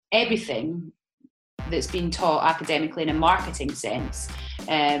everything that's been taught academically in a marketing sense,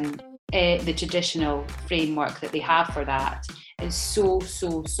 the traditional framework that they have for that is so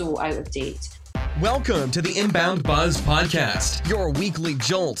out of date. Welcome to the Inbound Buzz Podcast, your weekly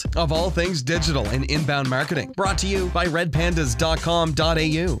jolt of all things digital and inbound marketing, brought to you by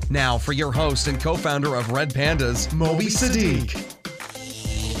redpandas.com.au. Now for your host and co-founder of Red Pandas, Moby Sadiq.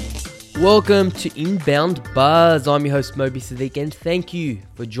 Welcome to Inbound Buzz. I'm your host, Moby Sadiq, and thank you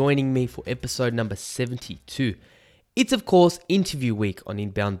for joining me for episode number 72. It's, of course, interview week on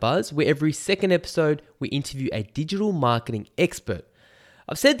Inbound Buzz, where every second episode we interview a digital marketing expert.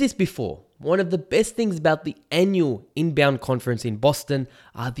 I've said this before, one of the best things about the annual Inbound conference in Boston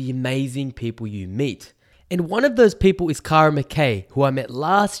are the amazing people you meet. And one of those people is Cara McKay, who I met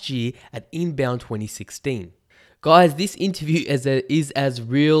last year at Inbound 2016. Guys, this interview is as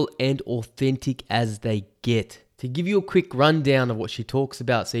real and authentic as they get. To give you a quick rundown of what she talks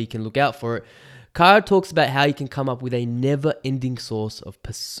about so you can look out for it, Cara talks about how you can come up with a never-ending source of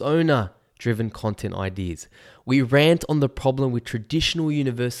persona-driven content ideas. We rant on the problem with traditional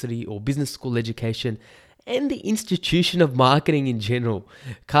university or business school education and the institution of marketing in general.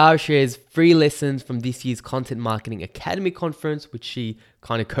 Cara shares free lessons from this year's Content Marketing Academy conference, which she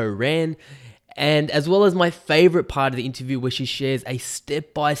kind of co-ran, and as well as my favorite part of the interview where she shares a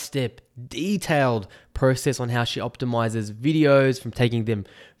step-by-step, detailed process on how she optimizes videos, from taking them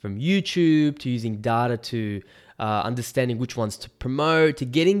from YouTube to using data to understanding which ones to promote, to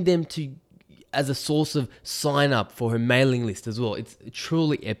getting them to as a source of sign up for her mailing list as well. It's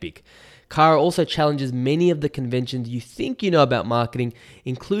truly epic. Cara also challenges many of the conventions you think you know about marketing,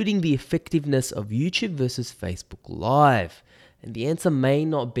 including the effectiveness of YouTube versus Facebook Live. And the answer may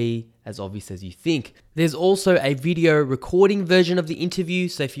not be as obvious as you think. There's also a video recording version of the interview,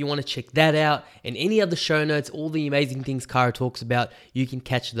 so if you want to check that out and any other show notes, all the amazing things Cara talks about, you can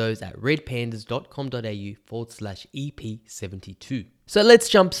catch those at redpandas.com.au/EP72. So let's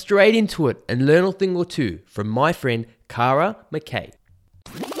jump straight into it and learn a thing or two from my friend Cara McKay.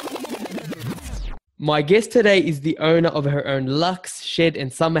 My guest today is the owner of her own Luxe Shed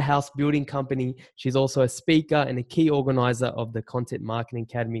and Summer House building company. She's also a speaker and a key organizer of the Content Marketing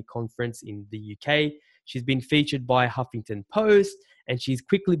Academy conference in the UK. She's been featured by Huffington Post, and she's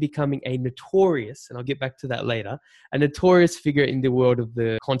quickly becoming a notorious, and I'll get back to that later, a notorious figure in the world of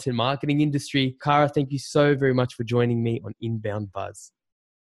the content marketing industry. Cara, thank you so very much for joining me on Inbound Buzz.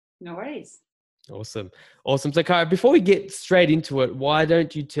 No worries. Awesome. So Cara, before we get straight into it, why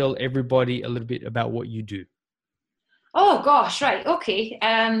don't you tell everybody a little bit about what you do? Oh gosh, right, okay.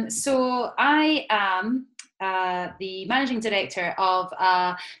 So I am the managing director of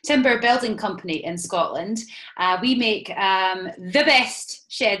a timber building company in Scotland. We make the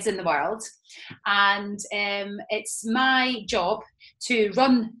best sheds in the world, and it's my job to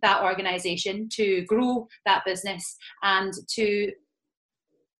run that organisation, to grow that business, and to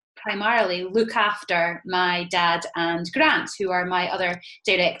primarily look after my dad and Grant, who are my other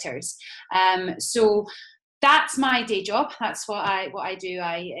directors. So that's my day job. That's what I do.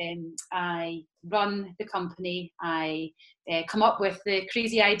 I run the company. I come up with the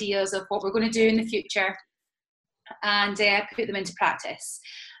crazy ideas of what we're going to do in the future, and I put them into practice.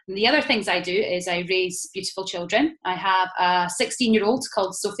 And the other things I do is I raise beautiful children. I have a 16-year-old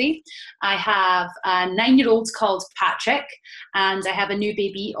called Sophie. I have a 9-year-old called Patrick, and I have a new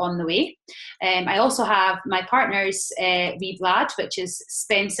baby on the way. I also have my partner's wee lad, which is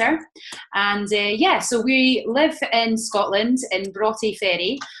Spencer. And so we live in Scotland in Broughty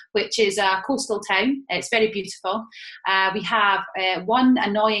Ferry, which is a coastal town. It's very beautiful. We have one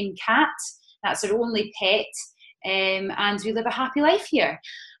annoying cat. That's our only pet. And we live a happy life here.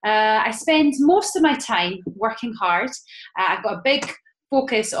 I spend most of my time working hard. I've got a big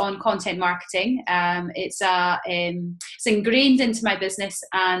focus on content marketing. It's ingrained into my business,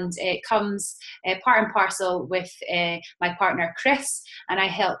 and it comes part and parcel with my partner Chris, and I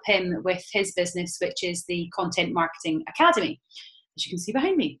help him with his business, which is the Content Marketing Academy, as you can see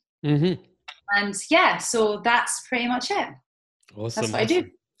behind me. Mm-hmm. And so that's pretty much it. Awesome. That's what I do.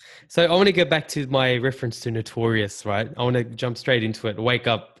 So I want to go back to my reference to notorious, right? I want to jump straight into it, wake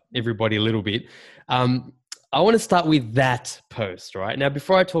up everybody a little bit. I want to start with that post, right? Now,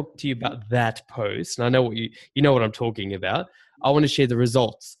 before I talk to you about that post, and I know you know what I'm talking about, I want to share the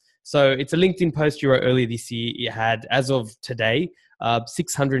results. So it's a LinkedIn post you wrote earlier this year. It had, as of today,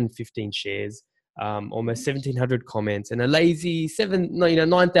 615 shares, almost 1,700 comments, and a lazy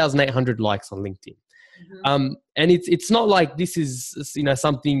 9,800 likes on LinkedIn. Mm-hmm. And it's not like this is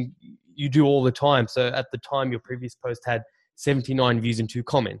something you do all the time. So at the time, your previous post had 79 views and 2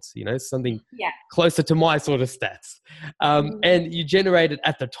 comments, something Yeah. closer to my sort of stats. And you generated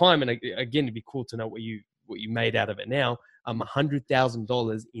at the time, and again, it'd be cool to know what you made out of it now,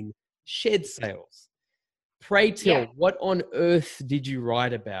 $100,000 in shed sales. Pray tell, what on earth did you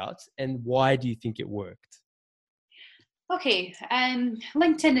write about, and why do you think it worked? Okay,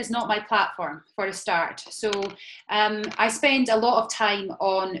 LinkedIn is not my platform for a start. So I spend a lot of time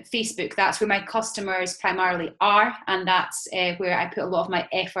on Facebook. That's where my customers primarily are, and that's where I put a lot of my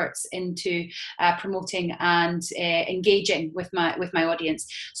efforts into promoting and engaging with my audience.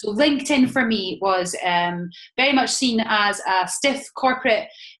 So LinkedIn for me was very much seen as a stiff corporate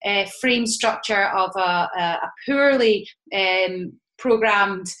frame structure of a poorly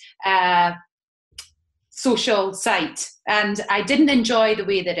programmed social site, and I didn't enjoy the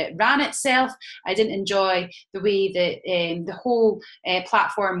way that it ran itself. I didn't enjoy the way that the whole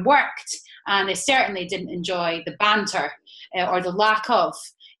platform worked, and I certainly didn't enjoy the banter or the lack of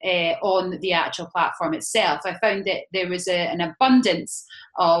on the actual platform itself. I found that there was an abundance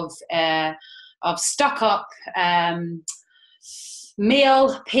of stuck up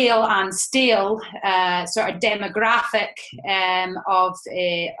male, pale and stale sort of demographic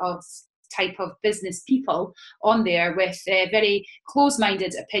of type of business people on there with very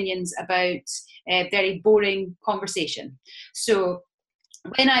close-minded opinions about very boring conversation. So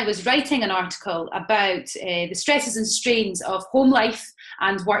when I was writing an article about the stresses and strains of home life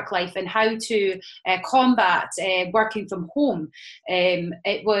and work life and how to combat working from home,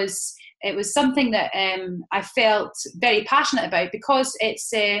 it was something that I felt very passionate about, because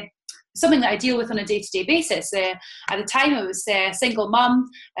it's something that I deal with on a day-to-day basis. At the time, I was a single mum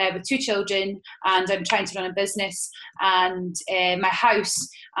with 2 children, and I'm trying to run a business and my house,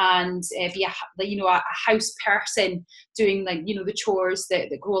 and be a house person, doing the chores that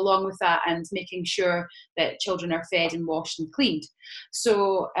go along with that, and making sure that children are fed and washed and cleaned.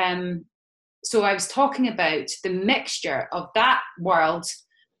 So I was talking about the mixture of that world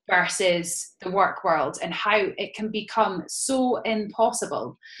versus the work world, and how it can become so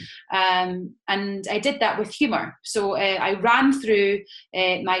impossible. And I did that with humour. So I ran through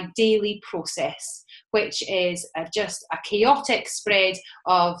my daily process, which is just a chaotic spread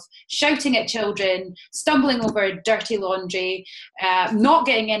of shouting at children, stumbling over dirty laundry, not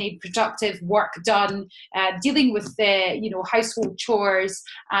getting any productive work done, dealing with household chores,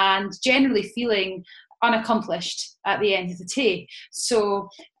 and generally feeling unaccomplished at the end of the day. So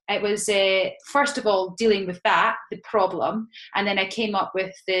it was, first of all, dealing with that, the problem, and then I came up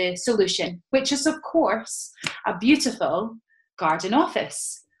with the solution, which is, of course, a beautiful garden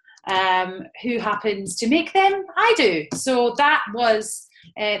office. Who happens to make them? I do. So that was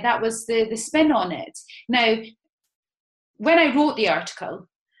the spin on it. Now, when I wrote the article,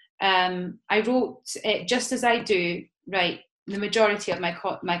 I wrote it just as I do, right, the majority of my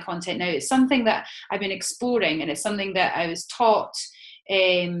content now. It's something that I've been exploring, and it's something that I was taught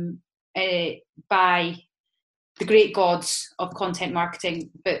by the great gods of content marketing,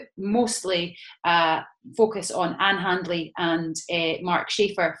 but mostly focus on Anne Handley and Mark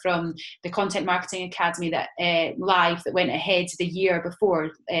Schaefer from the Content Marketing Academy that went ahead the year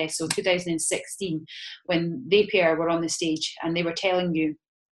before, so 2016, when they pair were on the stage, and they were telling you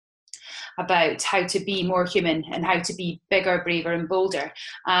about how to be more human and how to be bigger, braver and bolder.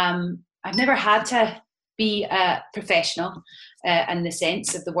 I've never had to be a professional in the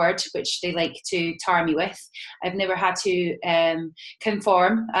sense of the word, which they like to tar me with. I've never had to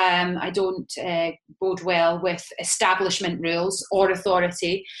conform. I don't bode well with establishment rules or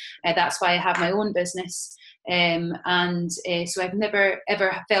authority. That's why I have my own business. So I've never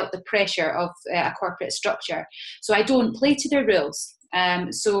ever felt the pressure of a corporate structure. So I don't play to their rules.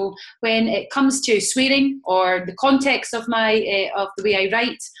 So when it comes to swearing, or the context of of the way I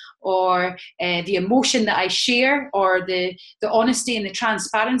write, or the emotion that I share, or the honesty and the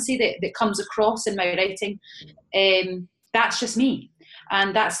transparency that comes across in my writing, that's just me.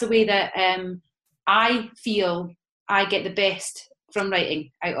 And that's the way that I feel I get the best from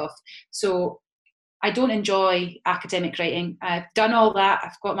writing out of. So I don't enjoy academic writing. I've done all that.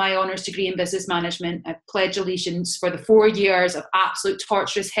 I've got my honours degree in business management. I've pledged allegiance for the 4 years of absolute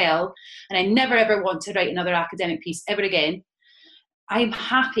torturous hell, and I never ever want to write another academic piece ever again. I'm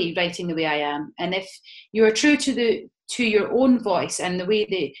happy writing the way I am, and if you are true to your own voice and the way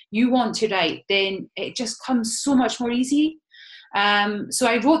that you want to write, then it just comes so much more easy. So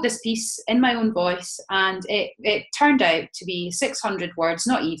I wrote this piece in my own voice, and it turned out to be 600 words,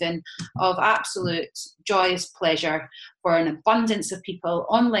 not even, of absolute joyous pleasure for an abundance of people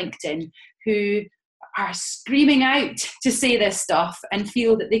on LinkedIn who are screaming out to say this stuff and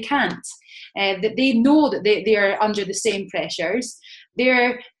feel that they can't. that they know that they are under the same pressures.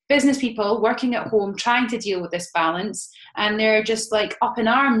 They're business people working at home trying to deal with this balance, and they're just like up in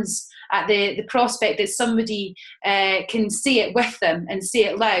arms at the prospect that somebody can say it with them and say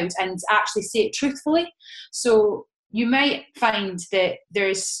it loud and actually say it truthfully. So you might find that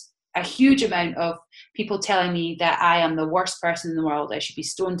there's a huge amount of people telling me that I am the worst person in the world, I should be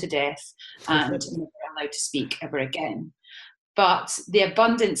stoned to death and never allowed to speak ever again. But the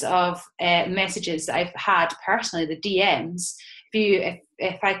abundance of messages that I've had personally, the DMs,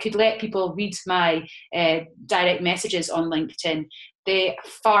 if I could let people read my direct messages on LinkedIn, they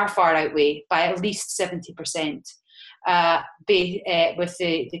far outweigh by at least 70% with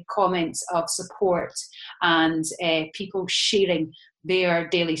the comments of support and people sharing their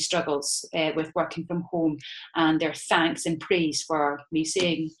daily struggles with working from home and their thanks and praise for me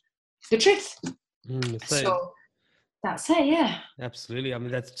saying the truth. So that's it, yeah. Absolutely. I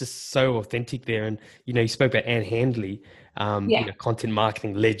mean, that's just so authentic there. And, you spoke about Anne Handley, content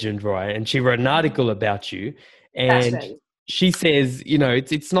marketing legend, right? And she wrote an article about you. And That's right. she says,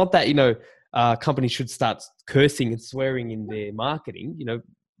 it's not that, companies should start cursing and swearing in their marketing,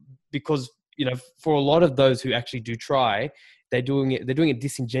 because, for a lot of those who actually do try, they're doing it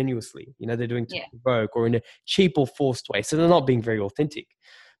disingenuously. They're doing it to provoke or in a cheap or forced way. So they're not being very authentic.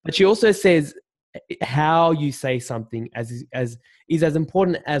 But she also says how you say something is as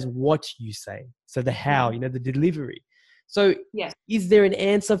important as what you say. So the how, the delivery. So is there an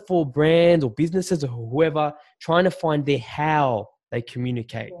answer for brands or businesses or whoever trying to find their how they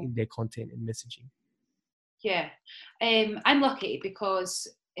communicate in their content and messaging? Yeah. I'm lucky because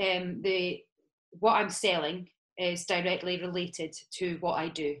what I'm selling is directly related to what I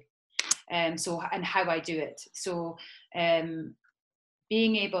do. And how I do it. So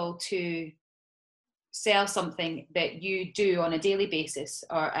being able to sell something that you do on a daily basis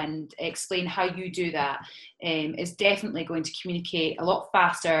and explain how you do that is definitely going to communicate a lot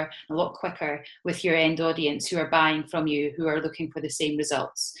faster, a lot quicker with your end audience who are buying from you, who are looking for the same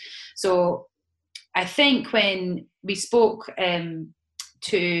results. So I think when we spoke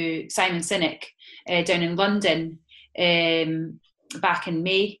to Simon Sinek down in London back in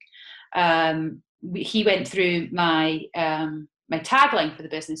May, he went through my tagline for the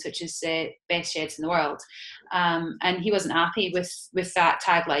business, which is best sheds in the world. And he wasn't happy with that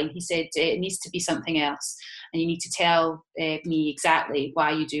tagline. He said, it needs to be something else. And you need to tell me exactly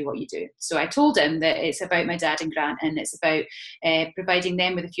why you do what you do. So I told him that it's about my dad and Grant, and it's about providing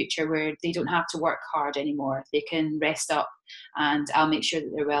them with a future where they don't have to work hard anymore. They can rest up and I'll make sure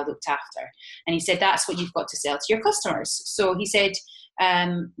that they're well looked after. And he said, that's what you've got to sell to your customers. So he said,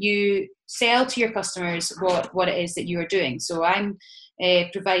 you sell to your customers what it is that you are doing. So I'm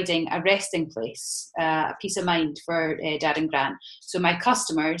providing a resting place, a peace of mind for Dad and Gran. So my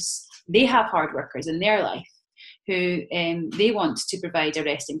customers, they have hard workers in their life who they want to provide a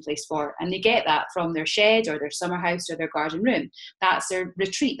resting place for, and they get that from their shed or their summer house or their garden room. That's their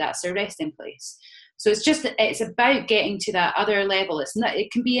retreat, that's their resting place. So it's about getting to that other level.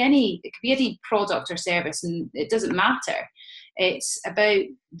 It can be any product or service, and it doesn't matter. It's about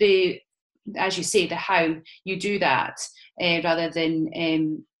as you say, the how you do that, rather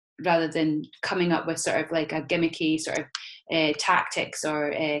than coming up with sort of like a gimmicky sort of tactics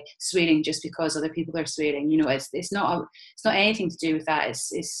or swearing just because other people are swearing. It's not anything to do with that.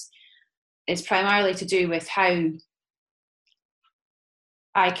 It's primarily to do with how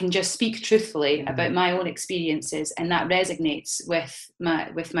I can just speak truthfully about my own experiences, and that resonates with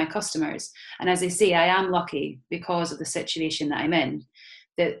my customers. And as I say, I am lucky because of the situation that I'm in,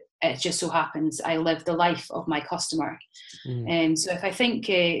 that it just so happens I live the life of my customer. And so if I think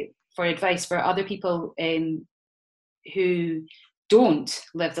for advice for other people who don't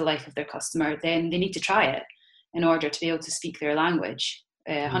live the life of their customer, then they need to try it in order to be able to speak their language.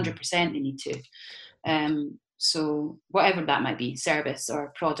 100% they need to. So whatever that might be, service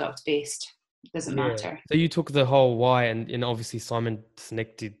or product based, doesn't matter. So you took the whole why, and obviously Simon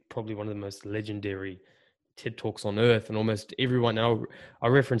Sinek did probably one of the most legendary TED Talks on earth, and almost everyone, and I'll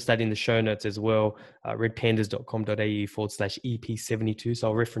reference that in the show notes as well, redpandas.com.au/EP72. So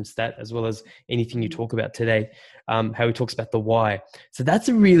I'll reference that as well as anything you talk about today, how he talks about the why. So that's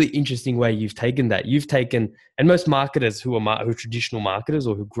a really interesting way you've taken that. You've taken, and most marketers who are traditional marketers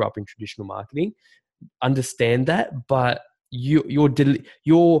or who grew up in traditional marketing understand that, but your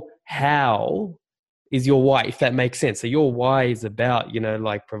how is your why, if that makes sense. So your why is about,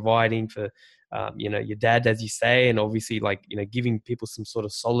 like providing for, your dad, as you say, and obviously like, giving people some sort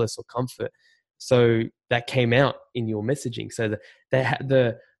of solace or comfort. So that came out in your messaging. So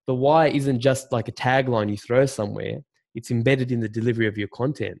the why isn't just like a tagline you throw somewhere. it's embedded in the delivery of your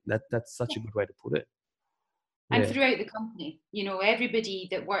content. That's such a good way to put it. And throughout the company, everybody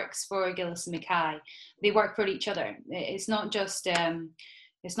that works for Gillis and Mackay, they work for each other. It's not just a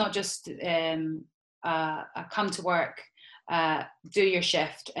come to work, do your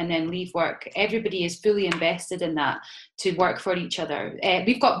shift and then leave work. Everybody is fully invested in that to work for each other.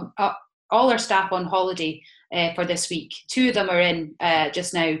 We've got all our staff on holiday for this week. 2 of them are in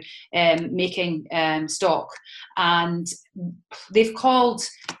just now making stock, and they've called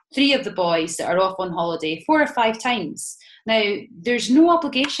 3 of the boys that are off on holiday 4 or 5 times. Now, there's no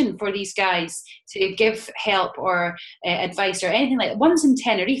obligation for these guys to give help or advice or anything like that. One's in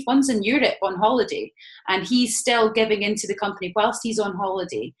Tenerife, one's in Europe on holiday, and he's still giving into the company whilst he's on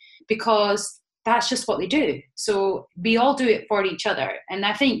holiday, because that's just what they do. So we all do it for each other. And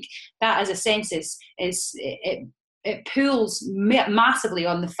I think that as a census it pulls massively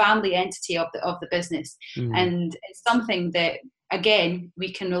on the family entity of the business. And it's something that, again,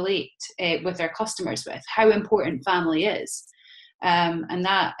 we can relate with our customers with, how important family is. And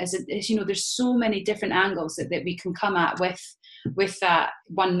that is there's so many different angles that we can come at with that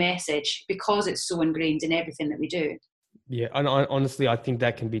one message, because it's so ingrained in everything that we do. Yeah, and honestly, I think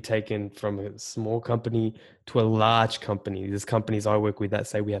that can be taken from a small company to a large company. There's companies I work with that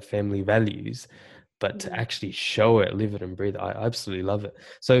say we have family values, but to actually show it, live it and breathe it, I absolutely love it.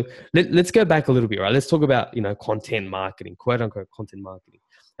 So let's go back a little bit, right? Let's talk about, content marketing, quote unquote content marketing.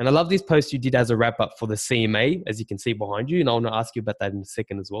 And I love this post you did as a wrap up for the CMA, as you can see behind you. And I want to ask you about that in a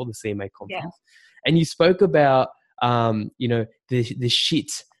second as well, the CMA conference. Yeah. And you spoke about, the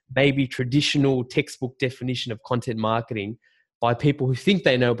shit baby traditional textbook definition of content marketing by people who think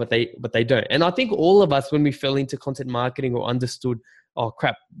they know, but they don't. And I think all of us, when we fell into content marketing or understood, oh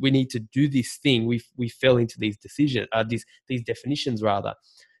crap, we need to do this thing, we fell into these decisions, these definitions rather.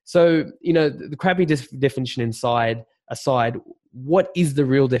 So, the crappy definition aside, what is the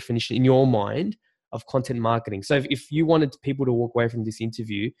real definition in your mind of content marketing? So if you wanted people to walk away from this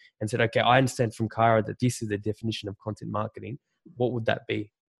interview and said, okay, I understand from Kara that this is the definition of content marketing, what would that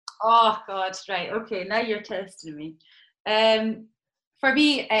be? Oh God, right. Okay, now you're testing me. For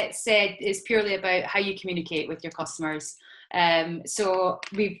me, it's purely about how you communicate with your customers. So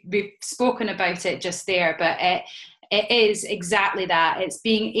we've spoken about it just there, but it is exactly that. It's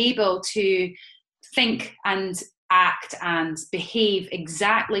being able to think and act and behave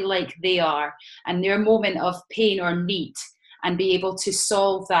exactly like they are, and their moment of pain or need, and be able to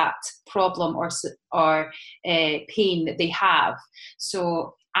solve that problem or pain that they have.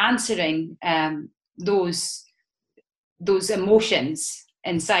 So answering those emotions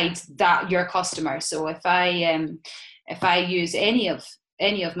inside that your customer. So if I use any of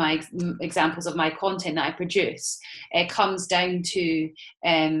my examples of my content that I produce, it comes down to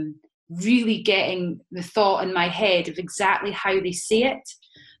really getting the thought in my head of exactly how they see it.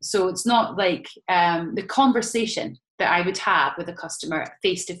 So it's not like the conversation that I would have with a customer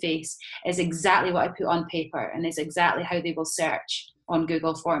face to face is exactly what I put on paper, and is exactly how they will search on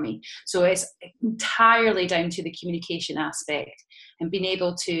Google for me. So it's entirely down to the communication aspect and being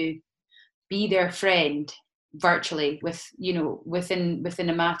able to be their friend virtually within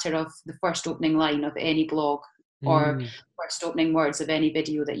a matter of the first opening line of any blog or first opening words of any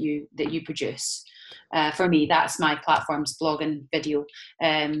video that you produce. For me, that's my platforms, blog and video.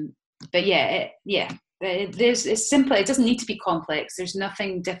 But it's simple. It doesn't need to be complex. There's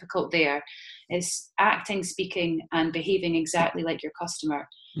nothing difficult there. It's acting, speaking, and behaving exactly like your customer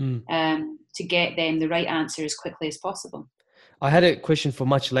to get them the right answer as quickly as possible. I had a question for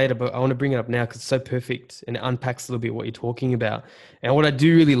much later, but I want to bring it up now because it's so perfect and it unpacks a little bit what you're talking about. And what I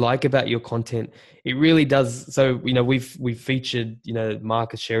do really like about your content, it really does. So, we've featured,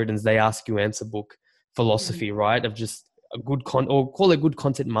 Marcus Sheridan's They Ask You Answer book philosophy, right? Of just a good or call it good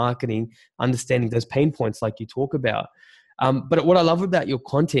content marketing, understanding those pain points like you talk about. But what I love about your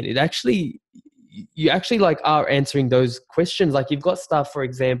content, you actually like are answering those questions. Like you've got stuff, for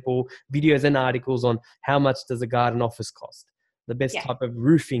example, videos and articles on how much does a garden office cost? The best type of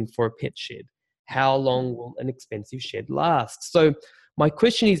roofing for a pet shed. How long will an expensive shed last? So my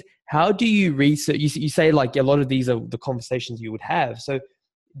question is, how do you research? You say like a lot of these are the conversations you would have. So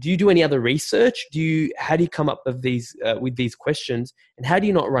do you do any other research? How do you come up with these questions, and how do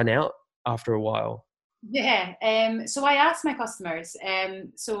you not run out after a while? Yeah. So I asked my customers.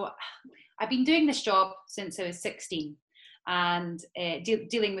 So I've been doing this job since I was 16. And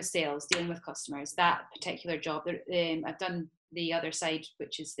dealing with sales, dealing with customers, that particular job. I've done the other side,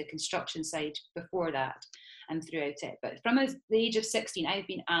 which is the construction side, before that and throughout it. But from the age of 16, I've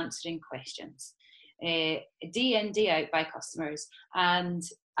been answering questions. day in, day out by customers, and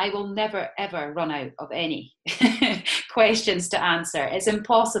I will never ever run out of any questions to answer. It's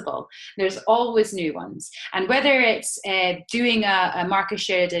impossible. There's always new ones. And whether it's doing a Marcus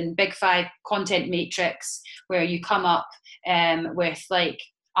Sheridan Big Five content matrix where you come up with like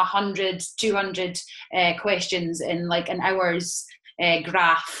 100, 200 questions in like an hour's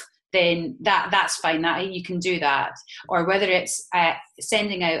graph, then that's fine. That you can do that. Or whether it's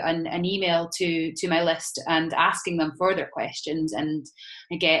sending out an email to my list and asking them further questions, and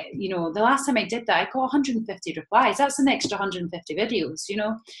I get, the last time I did that, I got 150 replies. That's an extra 150 videos,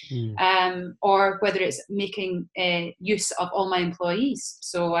 or whether it's making use of all my employees.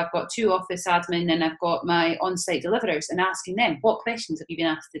 So I've got 2 office admin and I've got my on-site deliverers, and asking them, what questions have you been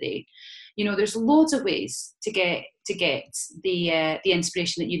asked today? There's loads of ways to get the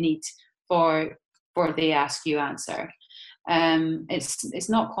inspiration that you need for the Ask You answer. It's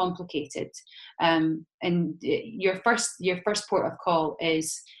not complicated. And your first port of call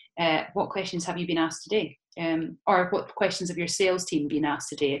is what questions have you been asked today, or what questions have your sales team been asked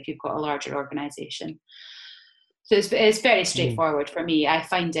today if you've got a larger organisation. So it's very straightforward for me. I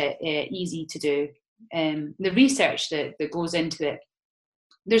find it easy to do. The research that goes into it.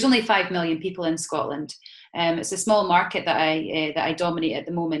 There's only 5 million people in Scotland. It's a small market that I dominate at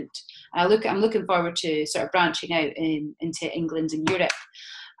the moment. I'm looking forward to sort of branching out into England and Europe.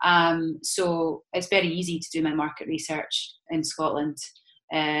 So it's very easy to do my market research in Scotland.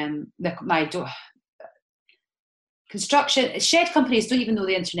 Construction shed companies don't even know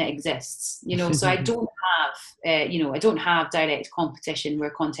the internet exists. So I don't have direct competition where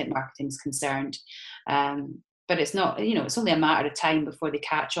content marketing is concerned. But it's not, it's only a matter of time before they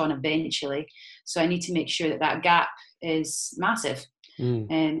catch on eventually. So I need to make sure that gap is massive.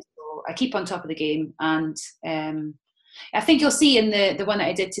 And so I keep on top of the game. And I think you'll see in the one that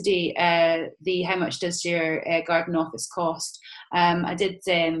I did today, the how much does your garden office cost? I did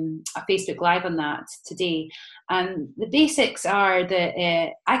a Facebook Live on that today. And the basics are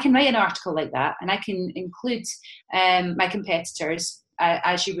that I can write an article like that, and I can include my competitors.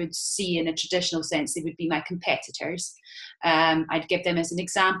 As you would see in a traditional sense, they would be my competitors. I'd give them as an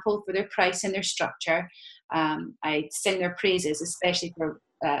example for their price and their structure. I'd sing their praises, especially for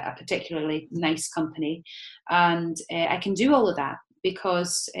a particularly nice company. And I can do all of that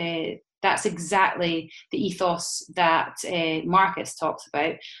because that's exactly the ethos that Marcus talks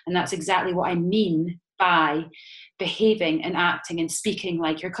about. And that's exactly what I mean by behaving and acting and speaking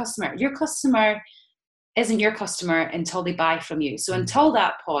like your customer. Your customer isn't your customer until they buy from you. So until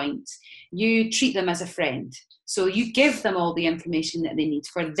that point, you treat them as a friend. So you give them all the information that they need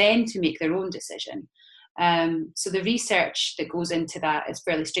for them to make their own decision. So the research that goes into that is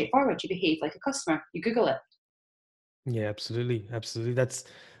fairly straightforward. You behave like a customer. You Google it. Yeah, absolutely. Absolutely.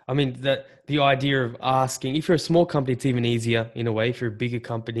 The idea of asking, if you're a small company, it's even easier in a way. If you're a bigger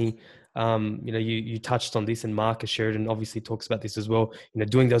company, you touched on this, and Marcus Sheridan obviously talks about this as well,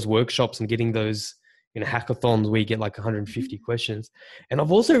 doing those workshops and getting those hackathons where you get like 150 questions. And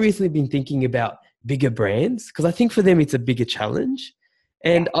I've also recently been thinking about bigger brands, because I think for them it's a bigger challenge.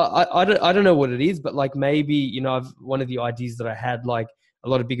 And I don't know what it is, but like maybe, one of the ideas that I had, like a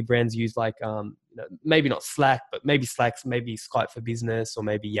lot of bigger brands use like, maybe not Slack, but maybe Slack's, maybe Skype for Business, or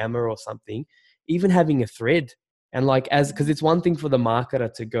maybe Yammer or something, even having a thread. And like, because it's one thing for the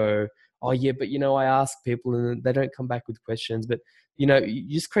marketer to go, oh yeah, but I ask people and they don't come back with questions, but you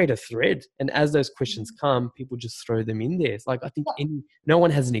just create a thread, and as those questions come, people just throw them in there. It's like, I think no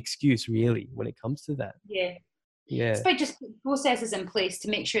one has an excuse really when it comes to that. Yeah. It's about just processes in place to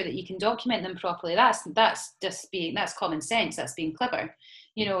make sure that you can document them properly. That's common sense. That's being clever.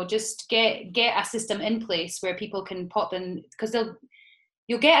 Just get a system in place where people can pop in, because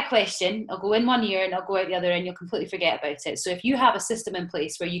you'll get a question, it'll go in one ear and it'll go out the other, and you'll completely forget about it. So if you have a system in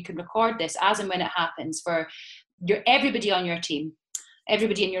place where you can record this as and when it happens for everybody on your team,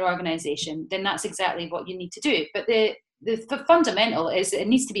 everybody in your organization, then that's exactly what you need to do. But the fundamental is it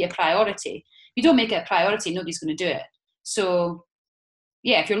needs to be a priority. If you don't make it a priority, nobody's going to do it. So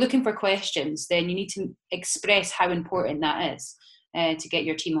if you're looking for questions, then you need to express how important that is to get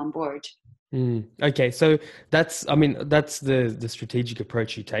your team on board. Okay, so that's the strategic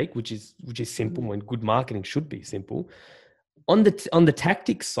approach you take, which is simple, and good marketing should be simple. On the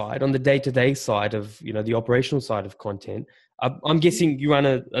tactics side, on the day-to-day side of the operational side of content, I'm guessing you run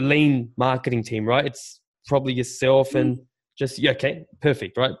a lean marketing team, right? It's probably yourself and just okay,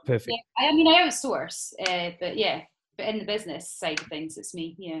 perfect, right? Perfect. Yeah, I outsource, but in the business side of things, it's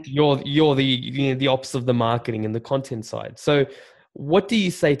me. Yeah, you're the ops of the marketing and the content side. So what do you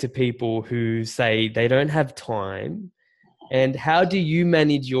say to people who say they don't have time And how do you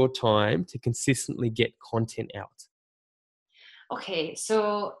manage your time to consistently get content out? Okay,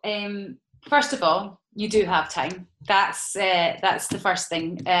 so first of all, you do have time. That's the first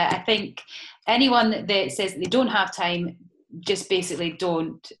thing. I think anyone that says they don't have time just basically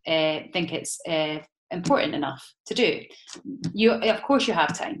don't think it's important enough to do. You, of course, you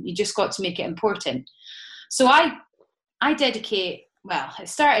have time. You just got to make it important. So I dedicate. Well, it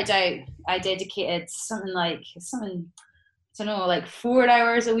started out. I dedicated something, I don't know, like 4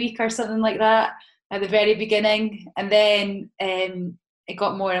 hours a week or something like that at the very beginning, and then it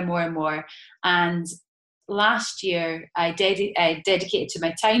got more and more and more. And last year, I dedicated to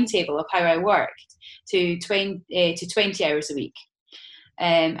my timetable of how I worked to 20 hours a week.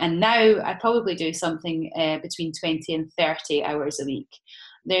 And now I probably do something between 20 and 30 hours a week.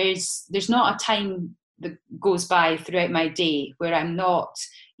 There's not a time that goes by throughout my day where I'm not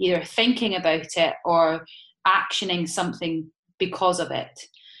either thinking about it or actioning something because of it.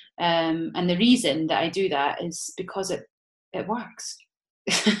 And the reason that I do that is because it works.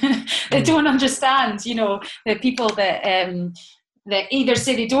 They don't understand, the people that either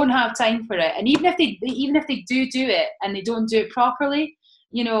say they don't have time for it, and even if they do it and they don't do it properly,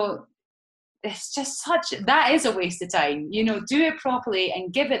 it's just that is a waste of time. Do it properly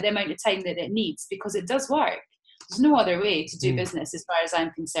and give it the amount of time that it needs, because it does work. There's no other way to do business as far as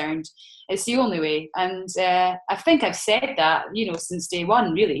I'm concerned. It's the only way. And I think I've said that, since day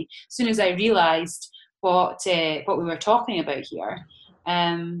one, really. As soon as I realised what we were talking about here,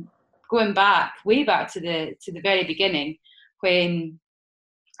 going way back to the very beginning, when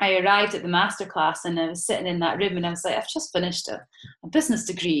I arrived at the masterclass and I was sitting in that room and I was like, I've just finished a business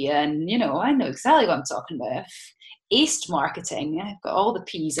degree, and I know exactly what I'm talking about. I've aced marketing. I've got all the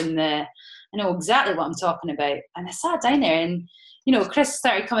P's in there. I know exactly what I'm talking about. And I sat down there and, Chris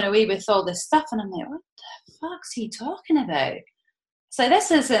started coming away with all this stuff, and I'm like, what the fuck's he talking about? So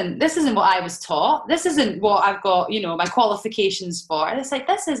this isn't what I was taught. This isn't what I've got, my qualifications for. And it's like,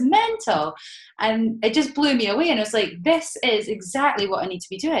 this is mental. And it just blew me away. And I was like, this is exactly what I need to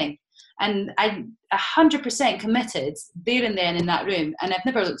be doing. And I'm 100% committed there and then in that room. And I've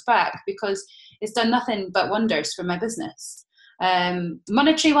never looked back, because it's done nothing but wonders for my business.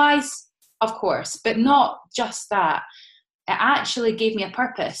 Monetary wise, of course, but not just that. It actually gave me a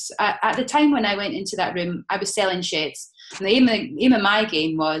purpose. At the time when I went into that room, I was selling sheds. And the aim of my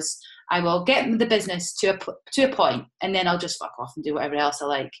game was, I will get the business to a point, and then I'll just fuck off and do whatever else I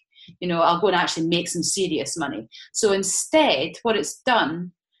like. I'll go and actually make some serious money. So instead, what it's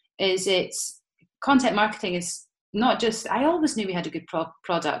done is content marketing is not just, I always knew we had a good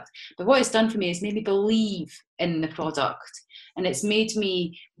product, but what it's done for me is made me believe in the product. And it's made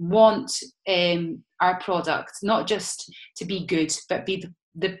me want our product not just to be good, but be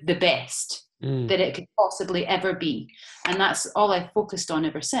the best that it could possibly ever be. And that's all I've focused on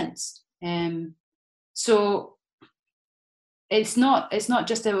ever since. So it's not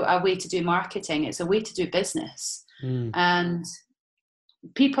just a way to do marketing, it's a way to do business. And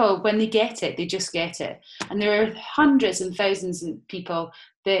people, when they get it, they just get it. And there are hundreds and thousands of people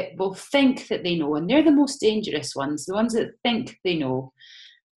that will think that they know, and they're the most dangerous ones, the ones that think they know,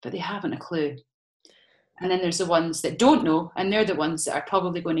 but they haven't a clue. And then there's the ones that don't know, and they're the ones that are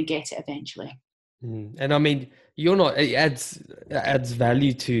probably going to get it eventually. And I mean, it adds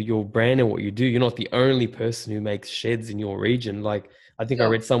value to your brand and what you do. You're not the only person who makes sheds in your region. Like, I think I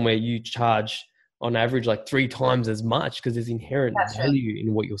read somewhere you charge on average like 3 times as much, because there's inherent value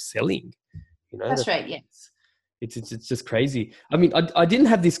in what you're selling. That's right. Yeah. It's just crazy. I mean, I didn't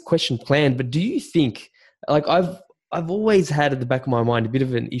have this question planned, but do you think, like, I've always had at the back of my mind a bit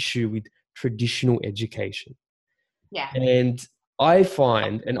of an issue with traditional education. Yeah. And I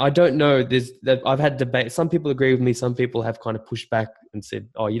find, and I don't know, I've had debate. Some people agree with me. Some people have kind of pushed back and said,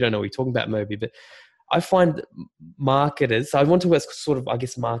 "Oh, you don't know what you're talking about, Moby." But I find marketers. So I want to ask sort of, I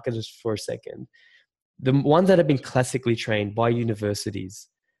guess, marketers for a second. The ones that have been classically trained by universities,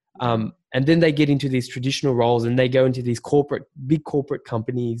 and then they get into these traditional roles, and they go into these big corporate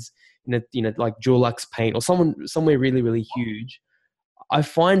companies, like Dulux Paint or somewhere really, really huge. I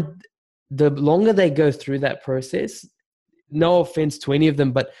find the longer they go through that process, no offense to any of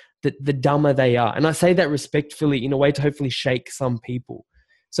them, but the dumber they are. And I say that respectfully, in a way to hopefully shake some people.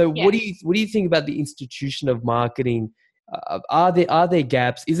 So what do you think about the institution of marketing? Are there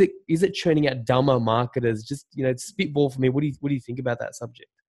gaps? Is it churning out dumber marketers? Just, spitball for me. What do you think about that subject?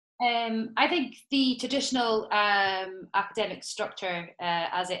 I think the traditional academic structure,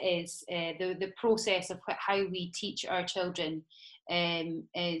 as it is, the process of how we teach our children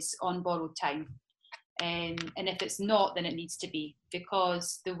is on borrowed time. And if it's not, then it needs to be,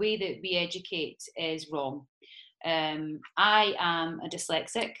 because the way that we educate is wrong. I am a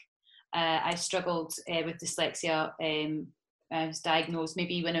dyslexic. I struggled with dyslexia. I was diagnosed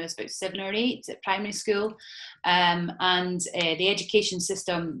maybe when I was about 7 or 8 at primary school. And the education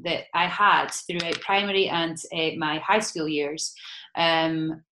system that I had throughout primary and my high school years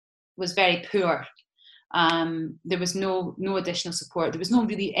was very poor. There was no additional support. There was no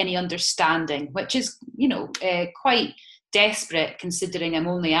really any understanding, which is, quite desperate considering I'm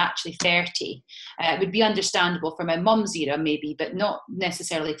only actually 30. It would be understandable for my mum's era maybe, but not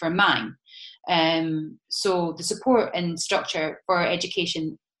necessarily for mine. So the support and structure for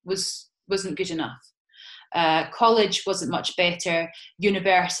education wasn't good enough. College wasn't much better.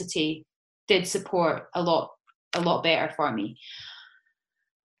 University did support a lot better for me.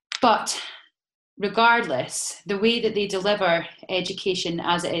 But regardless, the way that they deliver education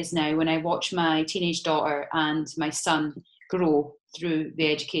as it is now, when I watch my teenage daughter and my son grow through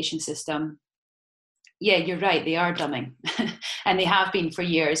the education system, yeah, you're right, they are dumbing. And they have been for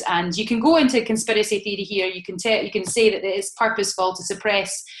years. And you can go into conspiracy theory here. You can say that it's purposeful to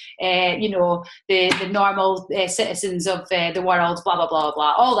suppress, the normal citizens of the world, blah, blah, blah,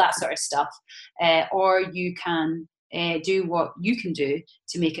 blah, all that sort of stuff. Or you can do what you can do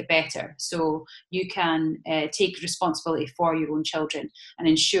to make it better. So you can take responsibility for your own children and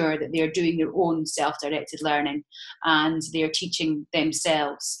ensure that they are doing their own self-directed learning and they are teaching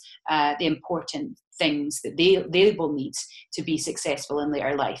themselves the important things that they will need to be successful in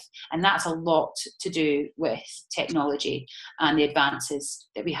later life. And that's a lot to do with technology and the advances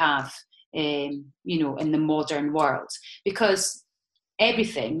that we have, in the modern world, because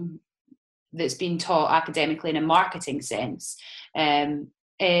everything that's been taught academically in a marketing sense,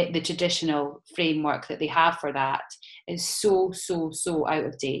 the traditional framework that they have for that is so out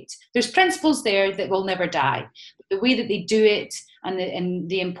of date. There's principles there that will never die. But the way that they do it and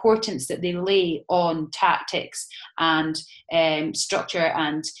the importance that they lay on tactics and structure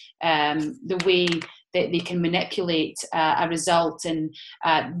and the way that they can manipulate a result and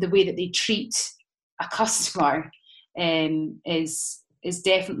the way that they treat a customer is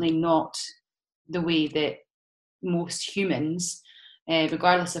definitely not the way that most humans,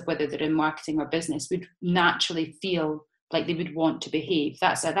 regardless of whether they're in marketing or business, would naturally feel like they would want to behave.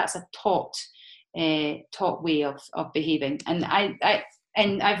 That's a taught way of behaving. And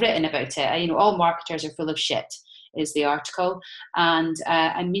I've written about it. All marketers are full of shit, is the article, and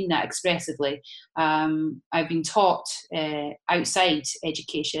I mean that expressively. I've been taught outside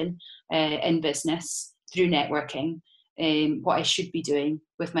education in business through networking. What I should be doing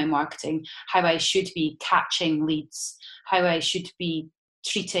with my marketing, how I should be catching leads, how I should be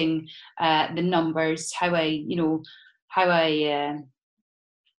treating the numbers, how I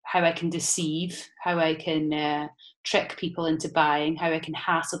can deceive, how I can trick people into buying, how I can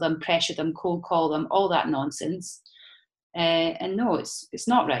hassle them, pressure them, cold call them, all that nonsense. And no, it's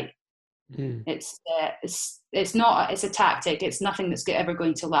not right. It's not. It's a tactic. It's nothing that's ever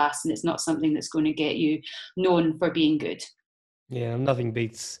going to last, and it's not something that's going to get you known for being good. Yeah, nothing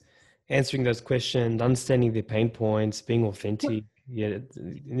beats answering those questions, understanding their pain points, being authentic. Yeah,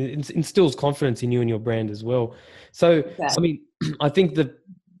 it instills confidence in you and your brand as well. So, I mean, I think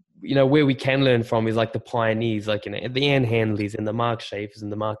where we can learn from is like the pioneers, like the Ann Handleys and the Mark Schaefers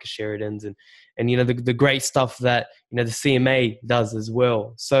and the Marcus Sheridans and the great stuff that the CMA does as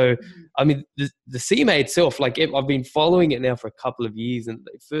well. So I mean the CMA itself, like I've been following it now for a couple of years, and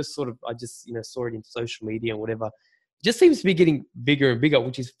first I just saw it in social media and whatever. It just seems to be getting bigger and bigger,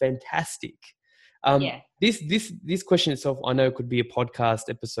 which is fantastic. This question itself, I know, could be a podcast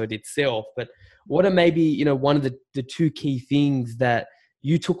episode itself, but what are maybe one of the two key things that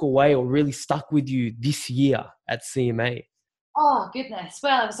you took away or really stuck with you this year at CMA? Oh goodness!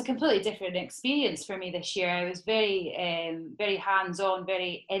 Well, it was a completely different experience for me this year. I was very, very hands-on,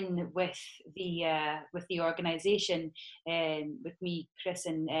 very in with the organisation, with me, Chris,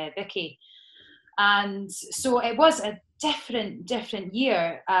 and Vicky, and so it was a different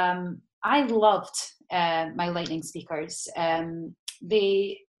year. I loved my lightning speakers.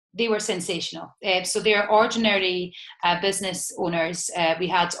 They were sensational. So they're ordinary business owners. We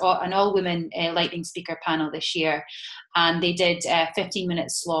had an all-women lightning speaker panel this year, and they did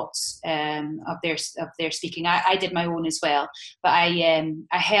 15-minute slots of their speaking. I did my own as well, but I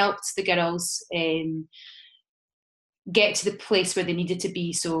helped the girls get to the place where they needed to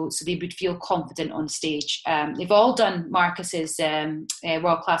be so they would feel confident on stage. They've all done Marcus's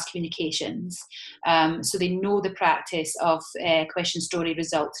World Class Communications, so they know the practice of question, story,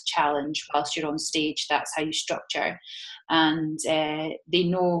 result, challenge whilst you're on stage. That's how you structure, and they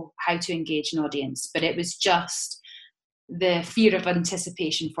know how to engage an audience. But it was just the fear of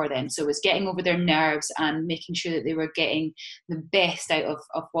anticipation for them. So it was getting over their nerves and making sure that they were getting the best out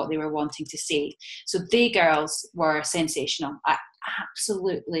of what they were wanting to say. So they girls were sensational. I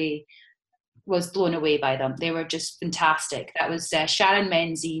absolutely was blown away by them. They were just fantastic. That was Sharon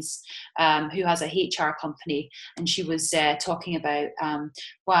Menzies, who has a HR company, and she was talking about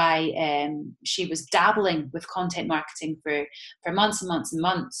why she was dabbling with content marketing for months and months and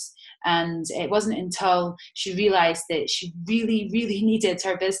months. And it wasn't until she realized that she really, really needed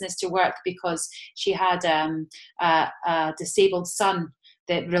her business to work, because she had a disabled son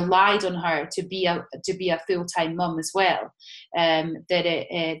that relied on her to be a full-time mum as well, that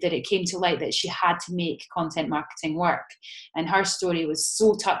it came to light that she had to make content marketing work. And her story was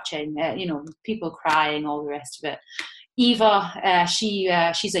so touching, people crying, all the rest of it. Eva,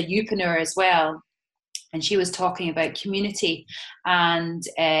 she's a youpreneur as well. And she was talking about community and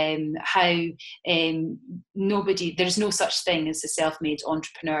how there's no such thing as a self-made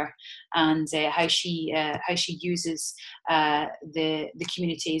entrepreneur, and how she uses the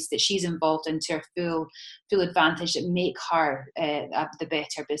communities that she's involved in to her full advantage, that make her the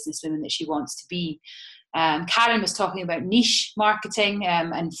better businesswoman that she wants to be. Karen was talking about niche marketing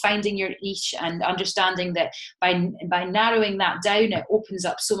and finding your niche, and understanding that by narrowing that down, it opens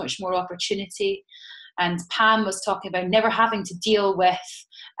up so much more opportunity. And Pam was talking about never having to deal with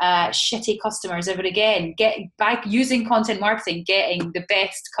shitty customers ever again. By using content marketing, getting the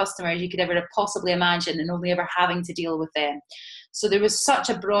best customers you could ever possibly imagine, and only ever having to deal with them. So there was such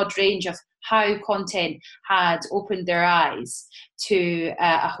a broad range of how content had opened their eyes to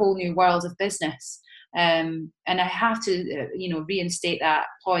a whole new world of business. And I have to, reinstate that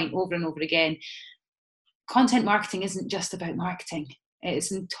point over and over again. Content marketing isn't just about marketing.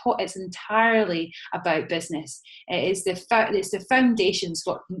 It's entirely about business. It's the foundations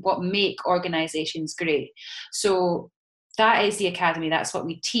what make organizations great. So that is the academy. That's what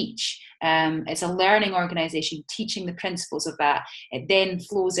we teach. It's a learning organization, teaching the principles of that. It then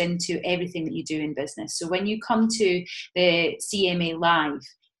flows into everything that you do in business. So when you come to the CMA Live,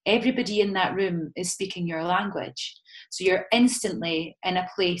 everybody in that room is speaking your language. So you're instantly in a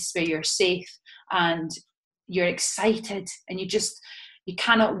place where you're safe and you're excited, and you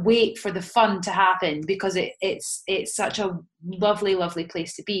cannot wait for the fun to happen, because it's such a lovely, lovely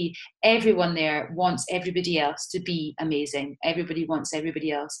place to be. Everyone there wants everybody else to be amazing. Everybody wants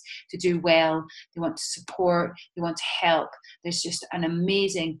everybody else to do well. They want to support. They want to help. There's just an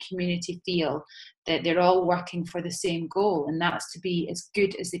amazing community feel that they're all working for the same goal, and that's to be as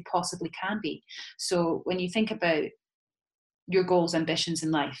good as they possibly can be. So when you think about your goals, ambitions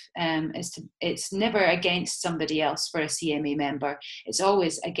in life, it's never against somebody else for a CMA member. It's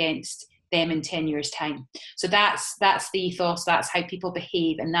always against them in 10 years' time. So that's the ethos, that's how people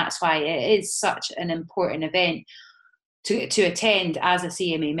behave, and that's why it is such an important event to attend as a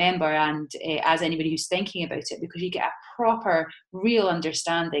CMA member, and as anybody who's thinking about it, because you get a proper, real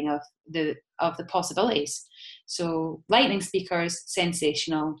understanding of the possibilities. So lightning speakers,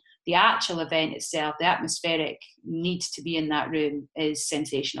 sensational. The actual event itself, the atmospheric need to be in that room is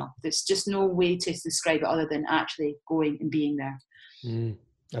sensational. There's just no way to describe it other than actually going and being there.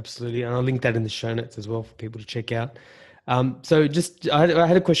 Absolutely. And I'll link that in the show notes as well for people to check out. So I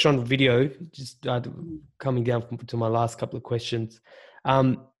had a question on video, coming down to my last couple of questions.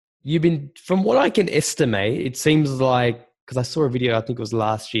 You've been, from what I can estimate, it seems like, because I saw a video, I think it was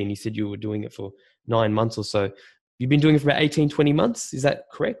last year, and you said you were doing it for 9 months or so. You've been doing it for about 18, 20 months. Is that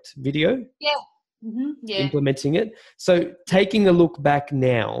correct? Video? Yeah. Mm-hmm. Yeah. Implementing it. So taking a look back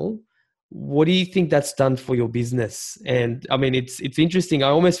now, what do you think that's done for your business? And I mean, it's interesting. I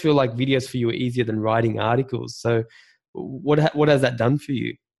almost feel like videos for you are easier than writing articles. So what has that done for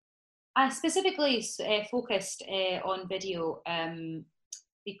you? I specifically focused on video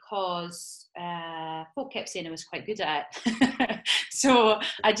because folk kept saying I was quite good at it. So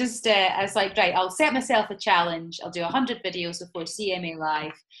I was like, right, I'll set myself a challenge. I'll do 100 videos before CMA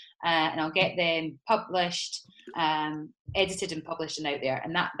Live, and I'll get them published, edited and published and out there.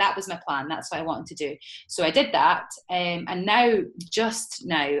 And that was my plan. That's what I wanted to do. So I did that. And now, just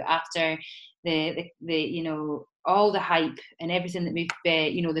now, after the all the hype and everything that moved,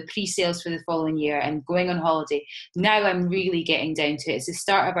 the pre-sales for the following year and going on holiday, now I'm really getting down to it. It's the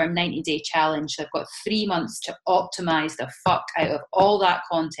start of our 90-day challenge. So I've got 3 months to optimize the fuck out of all that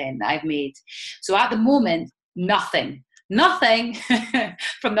content that I've made. So at the moment, nothing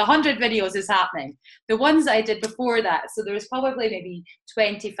from the 100 videos is happening. The ones that I did before that, so there was probably maybe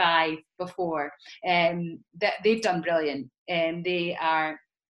 25 before, that they've done brilliant. They are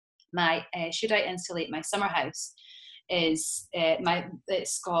my Should I Insulate My Summer House? is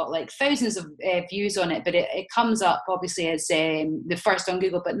it's got like thousands of views on it, but it comes up obviously as the first on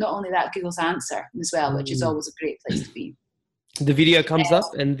Google. But not only that, Google's answer as well, which is always a great place to be. The video comes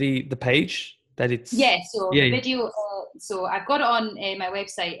up and the page that it's the video. So I've got it on my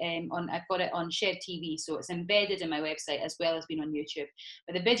website. I've got it on Shared TV, so it's embedded in my website as well as being on YouTube.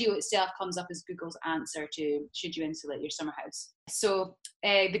 But the video itself comes up as Google's answer to should you insulate your summer house. So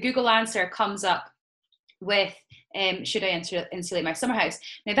the Google answer comes up with should I insulate my summer house.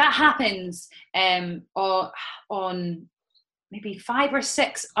 Now that happens on maybe 5 or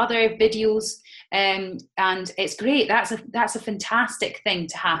 6 other videos, and it's great. That's a fantastic thing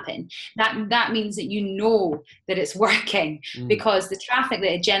to happen. That means that you know that it's working, because the traffic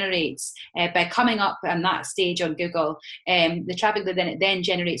that it generates by coming up on that stage on Google, the traffic that it then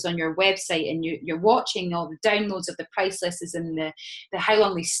generates on your website, and you're watching all the downloads of the price lists and the how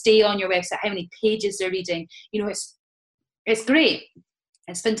long they stay on your website, how many pages they're reading. It's great.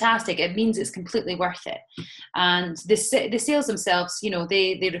 It's fantastic. It means it's completely worth it. And the sales themselves,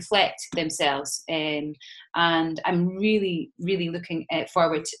 they reflect themselves. And I'm really, really looking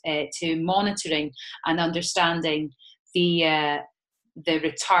forward to monitoring and understanding the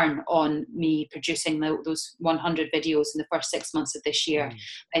return on me producing those 100 videos in the first 6 months of this year.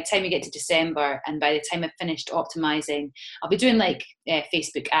 By the time we get to December, and by the time I've finished optimizing, I'll be doing like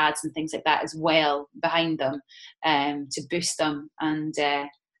Facebook ads and things like that as well behind them to boost them. And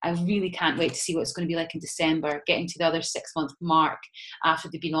I really can't wait to see what it's going to be like in December, getting to the other 6-month mark after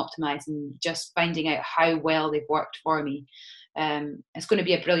they've been optimized and just finding out how well they've worked for me. It's going to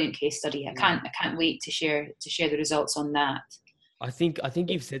be a brilliant case study. I can't wait to share the results on that. I think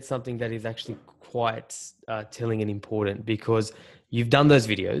you've said something that is actually quite telling and important, because you've done those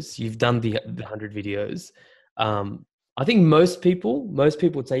videos, you've done the 100 videos. I think most people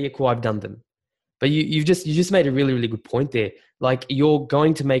would say, yeah, cool, I've done them. But you just made a really, really good point there. Like, you're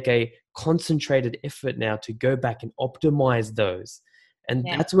going to make a concentrated effort now to go back and optimize those. And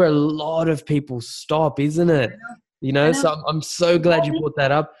that's where a lot of people stop, isn't it? So I'm so glad you brought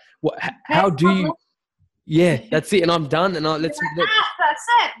that up. How do you... Yeah, that's it. And I'm done. And that's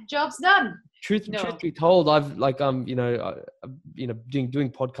it. Job's done. Truth be told, I've doing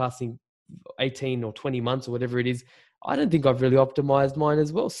podcasting 18 or 20 months or whatever it is. I don't think I've really optimized mine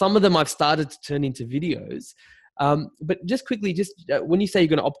as well. Some of them I've started to turn into videos. But just quickly, when you say you're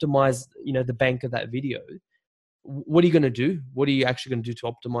going to optimize, the bank of that video, what are you going to do? What are you actually going to do to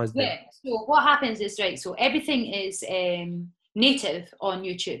optimize that? Yeah. So what happens is, so everything is native on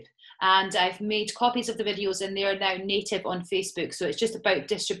YouTube. And I've made copies of the videos, and they are now native on Facebook. So it's just about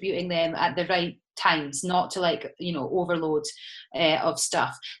distributing them at the right times, not to overload of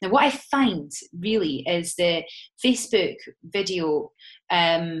stuff. Now, what I find really is the Facebook video,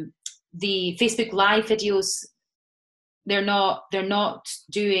 the Facebook Live videos, they're not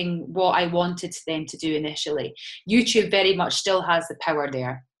doing what I wanted them to do initially. YouTube very much still has the power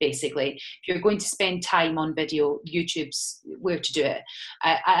there, basically. If you're going to spend time on video, YouTube's where to do it.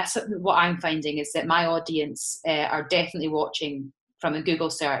 What I'm finding is that my audience are definitely watching from a Google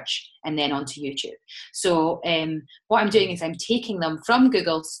search and then onto YouTube. So what I'm doing is I'm taking them from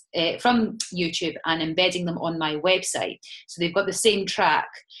from YouTube and embedding them on my website. So they've got the same track,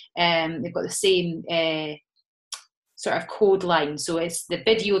 they've got the same sort of code line. So it's the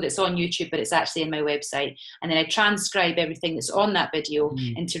video that's on YouTube, but it's actually in my website. And then I transcribe everything that's on that video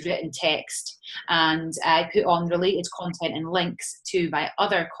into written text. And I put on related content and links to my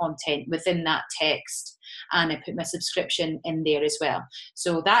other content within that text. And I put my subscription in there as well.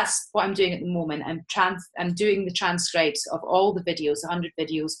 So that's what I'm doing at the moment. I'm doing the transcribes of all the videos, 100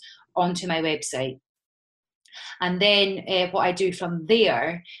 videos, onto my website. And then what I do from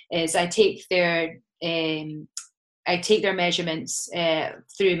there is I take their measurements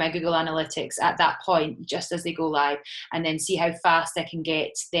through my Google Analytics at that point, just as they go live, and then see how fast I can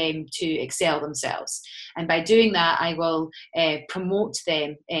get them to excel themselves. And by doing that, I will promote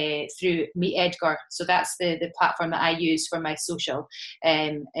them through Meet Edgar. So that's the platform that I use for my social.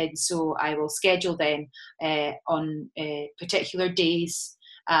 And so I will schedule them on particular days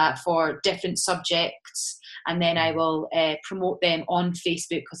for different subjects. And then I will promote them on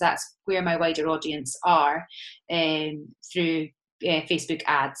Facebook, because that's where my wider audience are, through Facebook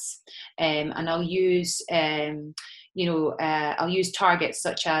ads. And I'll use, I'll use targets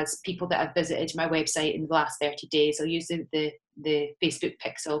such as people that have visited my website in the last 30 days. I'll use the Facebook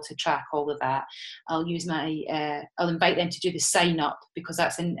pixel to track all of that. I'll use I'll invite them to do the sign up, because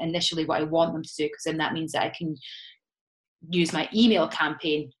that's initially what I want them to do, because then that means that I can use my email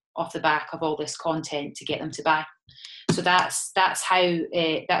campaign off the back of all this content to get them to buy. So that's how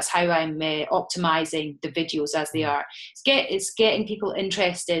I'm optimizing the videos as they are. It's getting people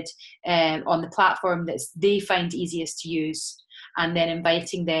interested on the platform that they find easiest to use, and then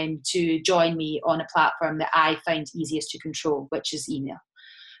inviting them to join me on a platform that I find easiest to control, which is email.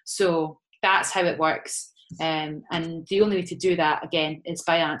 So that's how it works. And the only way to do that, again, is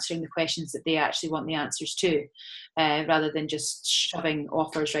by answering the questions that they actually want the answers to, rather than just shoving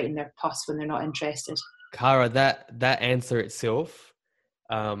offers right in their pus when they're not interested. Cara, that answer itself,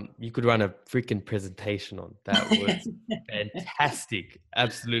 you could run a freaking presentation on. That was fantastic.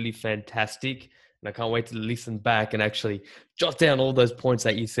 Absolutely fantastic. And I can't wait to listen back and actually jot down all those points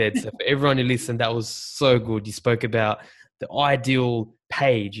that you said. So for everyone who listened, that was so good. You spoke about the ideal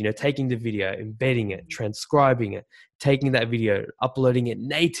page, taking the video, embedding it, transcribing it, taking that video, uploading it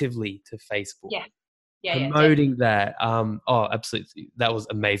natively to Facebook. Promoting that. Absolutely. That was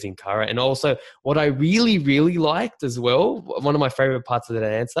amazing, Cara. And also what I really, really liked as well, one of my favorite parts of that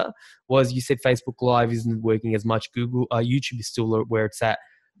answer was you said Facebook Live isn't working as much. YouTube is still where it's at.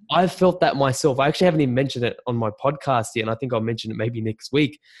 I felt that myself. I actually haven't even mentioned it on my podcast yet, and I think I'll mention it maybe next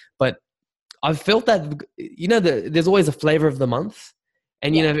week. But I've felt that, there's always a flavor of the month.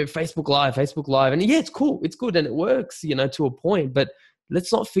 And, Facebook Live. And yeah, it's cool. It's good and it works, to a point. But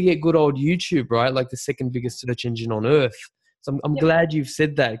let's not forget good old YouTube, right? Like the second biggest search engine on earth. So I'm glad you've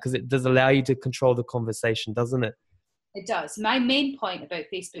said that, because it does allow you to control the conversation, doesn't it? It does. My main point about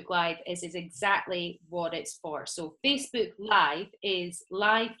Facebook Live is exactly what it's for. So Facebook Live is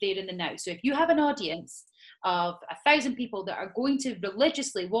live there in the now. So if you have an audience of 1,000 people that are going to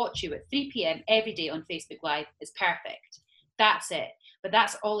religiously watch you at 3 p.m. every day on Facebook Live, it's perfect. That's it. But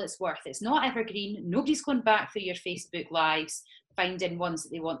that's all it's worth. It's not evergreen. Nobody's going back through your Facebook Lives finding ones that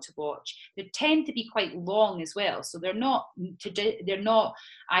they want to watch. They tend to be quite long as well. So they're not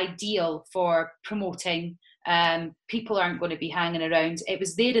ideal for promoting. People aren't going to be hanging around. It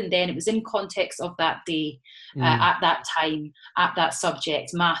was there and then. It was in context of that day, at that time, at that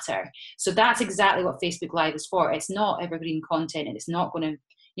subject matter. So that's exactly what Facebook Live is for. It's not evergreen content, and it's not going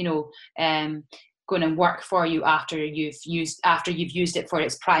to, going to work for you after you've used it for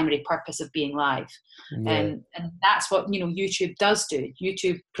its primary purpose of being live. And that's what YouTube does do.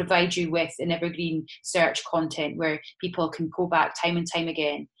 YouTube provides you with an evergreen search content where people can go back time and time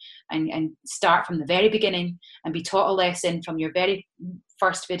again and start from the very beginning and be taught a lesson from your very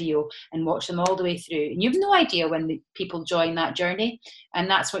first video and watch them all the way through. And you have no idea when the people join that journey. And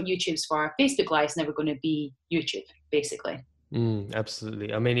that's what YouTube's for. Facebook Live is never going to be YouTube, basically.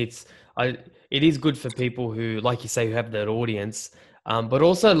 Absolutely. I mean, it is good for people who, like you say, who have that audience, but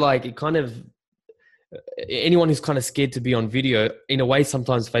also like it kind of, anyone who's kind of scared to be on video, in a way,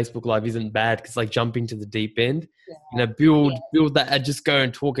 sometimes Facebook Live isn't bad, because like jumping to the deep end, build that, just go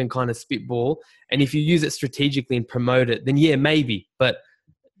and talk and kind of spitball. And if you use it strategically and promote it, then maybe, but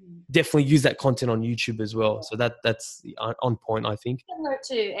definitely use that content on YouTube as well. So that's on point, I think. Similar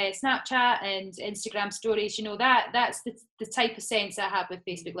to Snapchat and Instagram stories, that's the type of sense I have with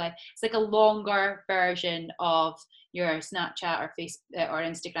Facebook Live. It's like a longer version of your Snapchat or or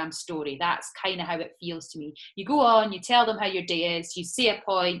Instagram story. That's kind of how it feels to me. You go on, you tell them how your day is, you say a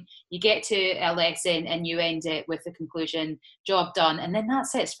point, you get to a lesson, and you end it with the conclusion, job done, and then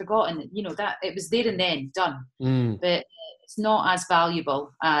that's it. It's forgotten. That it was there and then done. But it's not as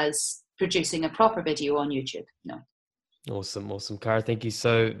valuable as producing a proper video on YouTube. No. Awesome, Cara. Thank you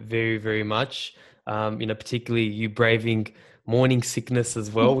so very, very much. Particularly you braving morning sickness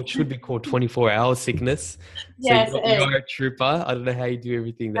as well, which should be called 24-hour sickness. Yes, so you're a trooper. I don't know how you do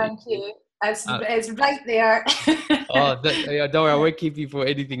everything. Thank you. It's right there. Don't worry, I won't keep you for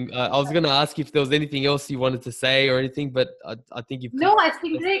anything. I was going to ask if there was anything else you wanted to say or anything, but I think you've... No, it's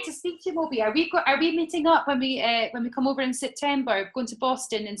been great to speak to you, Moby. Are we meeting up when we come over in September? Going to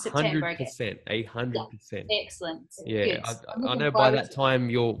Boston in September? 100%. 100%. Excellent. Yeah, I know by that time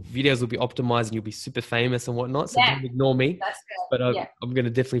your videos will be optimized and you'll be super famous and whatnot, so don't ignore me. That's good. But I'm going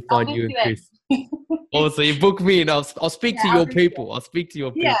to definitely find you and Chris. Also, you book me and I'll speak to your people. I'll speak to your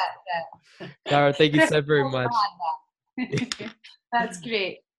people. Yeah. Cara, thank you so very much. That's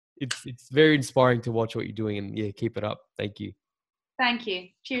great. It's very inspiring to watch what you're doing, and keep it up. Thank you. Thank you.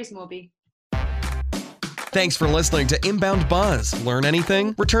 Cheers, Moby. Thanks for listening to Inbound Buzz. Learn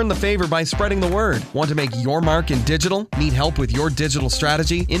anything? Return the favor by spreading the word. Want to make your mark in digital? Need help with your digital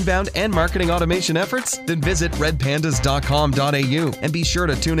strategy, inbound, and marketing automation efforts? Then visit redpandas.com.au and be sure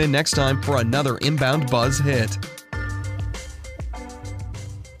to tune in next time for another Inbound Buzz hit.